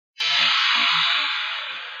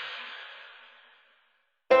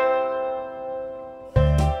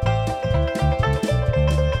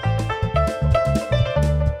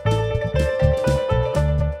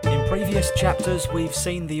chapters we've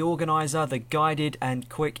seen the organizer, the guided and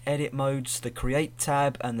quick edit modes, the create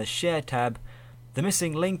tab and the share tab. The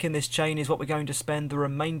missing link in this chain is what we're going to spend the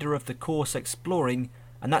remainder of the course exploring,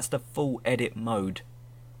 and that's the full edit mode.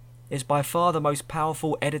 It's by far the most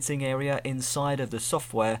powerful editing area inside of the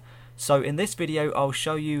software, so in this video I'll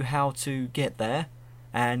show you how to get there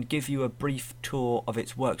and give you a brief tour of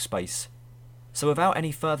its workspace. So without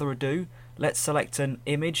any further ado, let's select an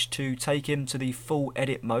image to take him to the full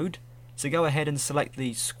edit mode. So go ahead and select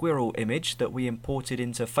the squirrel image that we imported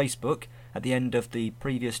into Facebook at the end of the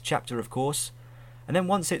previous chapter, of course. And then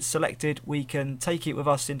once it's selected, we can take it with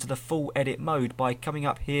us into the full edit mode by coming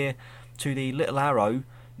up here to the little arrow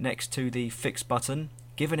next to the fix button,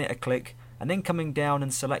 giving it a click, and then coming down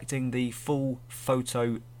and selecting the full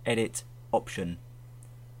photo edit option.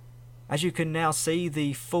 As you can now see,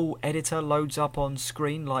 the full editor loads up on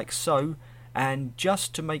screen like so, and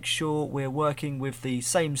just to make sure we're working with the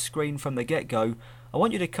same screen from the get-go, I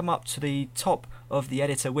want you to come up to the top of the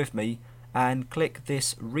editor with me and click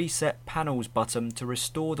this Reset Panels button to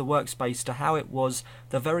restore the workspace to how it was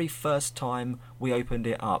the very first time we opened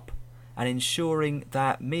it up, and ensuring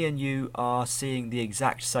that me and you are seeing the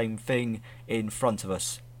exact same thing in front of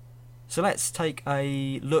us. So let's take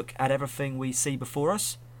a look at everything we see before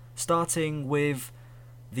us, starting with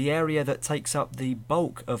the area that takes up the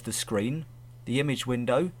bulk of the screen, the image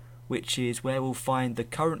window, which is where we'll find the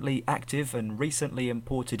currently active and recently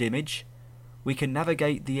imported image. We can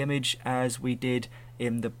navigate the image as we did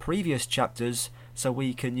in the previous chapters, so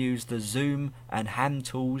we can use the zoom and hand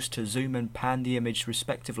tools to zoom and pan the image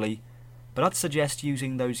respectively, but I'd suggest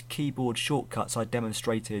using those keyboard shortcuts I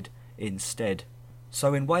demonstrated instead.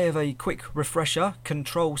 So in way of a quick refresher,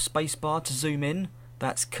 Control Spacebar to zoom in,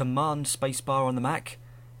 that's Command Spacebar on the Mac.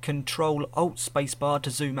 Control Alt Spacebar to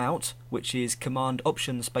zoom out, which is Command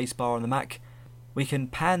Option Spacebar on the Mac. We can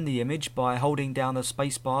pan the image by holding down the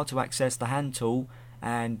spacebar to access the hand tool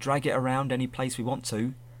and drag it around any place we want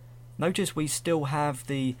to. Notice we still have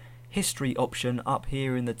the history option up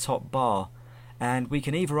here in the top bar, and we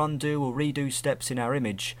can either undo or redo steps in our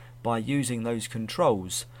image by using those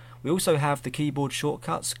controls. We also have the keyboard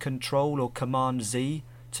shortcuts Control or Command Z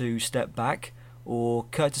to step back, or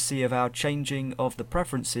courtesy of our changing of the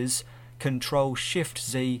preferences, Control Shift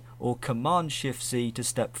Z or Command Shift Z to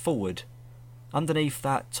step forward. Underneath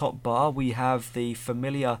that top bar we have the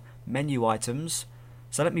familiar menu items,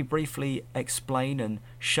 so let me briefly explain and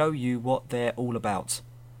show you what they're all about.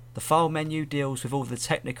 The file menu deals with all the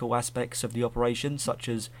technical aspects of the operation, such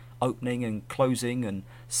as opening and closing and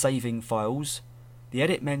saving files. The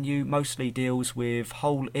edit menu mostly deals with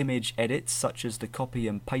whole image edits, such as the copy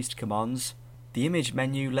and paste commands. The image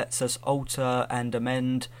menu lets us alter and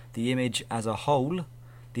amend the image as a whole.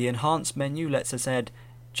 The enhance menu lets us add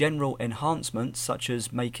general enhancements, such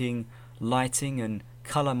as making lighting and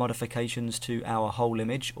color modifications to our whole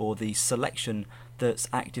image or the selection that's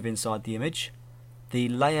active inside the image. The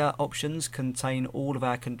layer options contain all of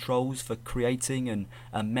our controls for creating and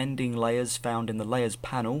amending layers found in the layers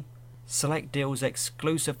panel. Select deals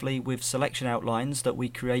exclusively with selection outlines that we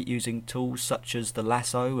create using tools such as the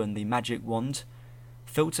lasso and the magic wand.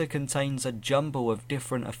 Filter contains a jumble of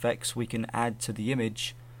different effects we can add to the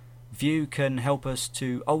image. View can help us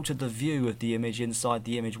to alter the view of the image inside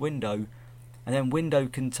the image window. And then window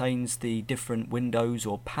contains the different windows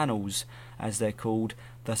or panels, as they're called,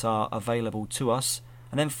 that are available to us.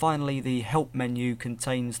 And then finally the help menu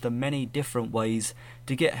contains the many different ways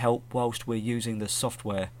to get help whilst we're using the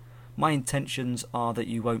software. My intentions are that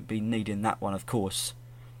you won't be needing that one, of course.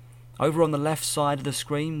 Over on the left side of the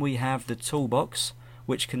screen we have the toolbox,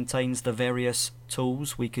 which contains the various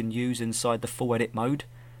tools we can use inside the full edit mode.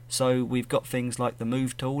 So we've got things like the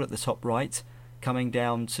move tool at the top right, coming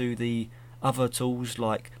down to the other tools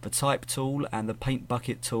like the type tool and the paint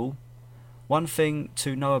bucket tool. One thing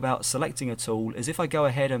to know about selecting a tool is if I go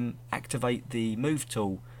ahead and activate the move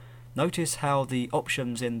tool, notice how the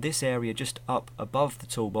options in this area just up above the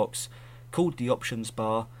toolbox, called the options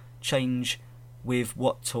bar, change with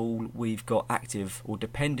what tool we've got active, or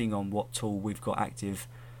depending on what tool we've got active,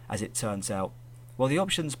 as it turns out. Well, the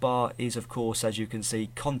options bar is, of course, as you can see,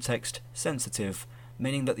 context sensitive,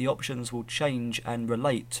 meaning that the options will change and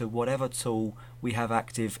relate to whatever tool we have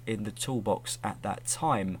active in the toolbox at that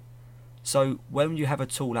time. So when you have a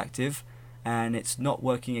tool active and it's not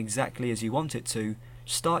working exactly as you want it to,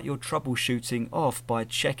 start your troubleshooting off by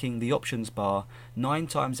checking the options bar. 9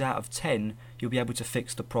 times out of 10 you'll be able to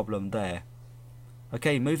fix the problem there.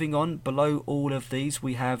 Okay, moving on, below all of these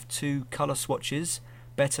we have 2 color swatches,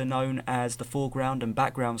 better known as the foreground and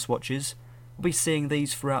background swatches. We'll be seeing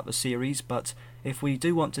these throughout the series, but if we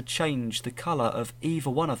do want to change the colour of either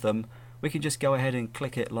one of them, we can just go ahead and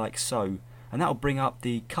click it like so, and that will bring up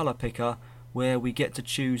the color picker where we get to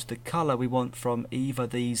choose the color we want from either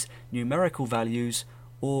these numerical values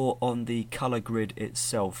or on the color grid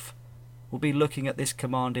itself. We'll be looking at this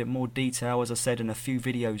command in more detail, as I said, in a few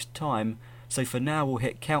videos time, so for now we'll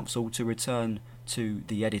hit cancel to return to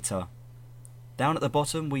the editor. Down at the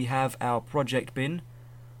bottom we have our project bin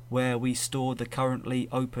where we store the currently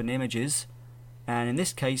open images, and in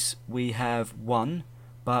this case we have one,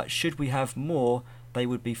 but should we have more they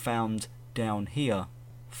would be found down here.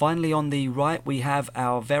 Finally, on the right we have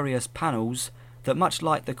our various panels that, much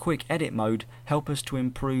like the quick edit mode, help us to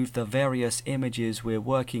improve the various images we're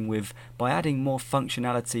working with by adding more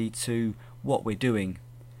functionality to what we're doing.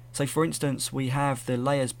 So for instance, we have the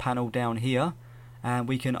layers panel down here, and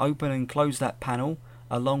we can open and close that panel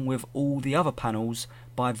along with all the other panels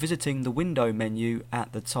by visiting the window menu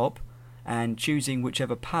at the top and choosing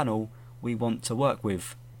whichever panel we want to work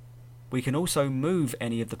with. We can also move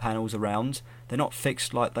any of the panels around. They're not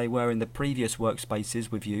fixed like they were in the previous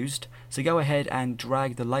workspaces we've used, so go ahead and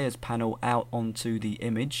drag the layers panel out onto the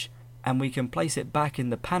image, and we can place it back in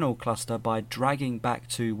the panel cluster by dragging back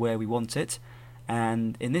to where we want it.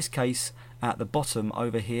 And in this case, at the bottom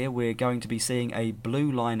over here, we're going to be seeing a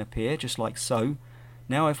blue line appear just like so.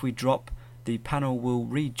 Now if we drop, the panel will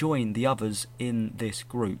rejoin the others in this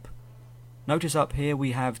group. Notice up here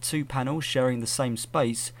we have two panels sharing the same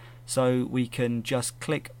space, so we can just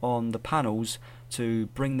click on the panels to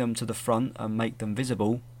bring them to the front and make them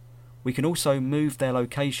visible. We can also move their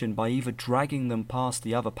location by either dragging them past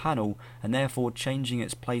the other panel and therefore changing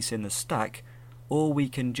its place in the stack, or we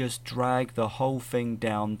can just drag the whole thing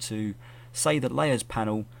down to, say, the layers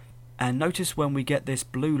panel. And notice when we get this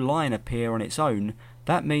blue line appear on its own,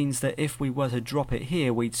 that means that if we were to drop it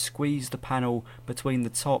here, we'd squeeze the panel between the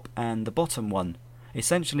top and the bottom one,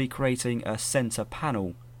 essentially creating a center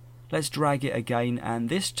panel. Let's drag it again, and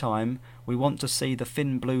this time we want to see the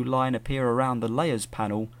thin blue line appear around the layers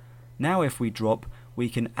panel. Now if we drop, we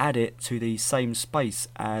can add it to the same space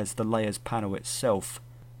as the layers panel itself.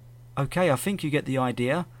 Okay, I think you get the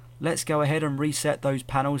idea. Let's go ahead and reset those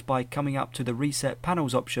panels by coming up to the reset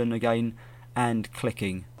panels option again and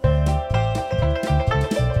clicking.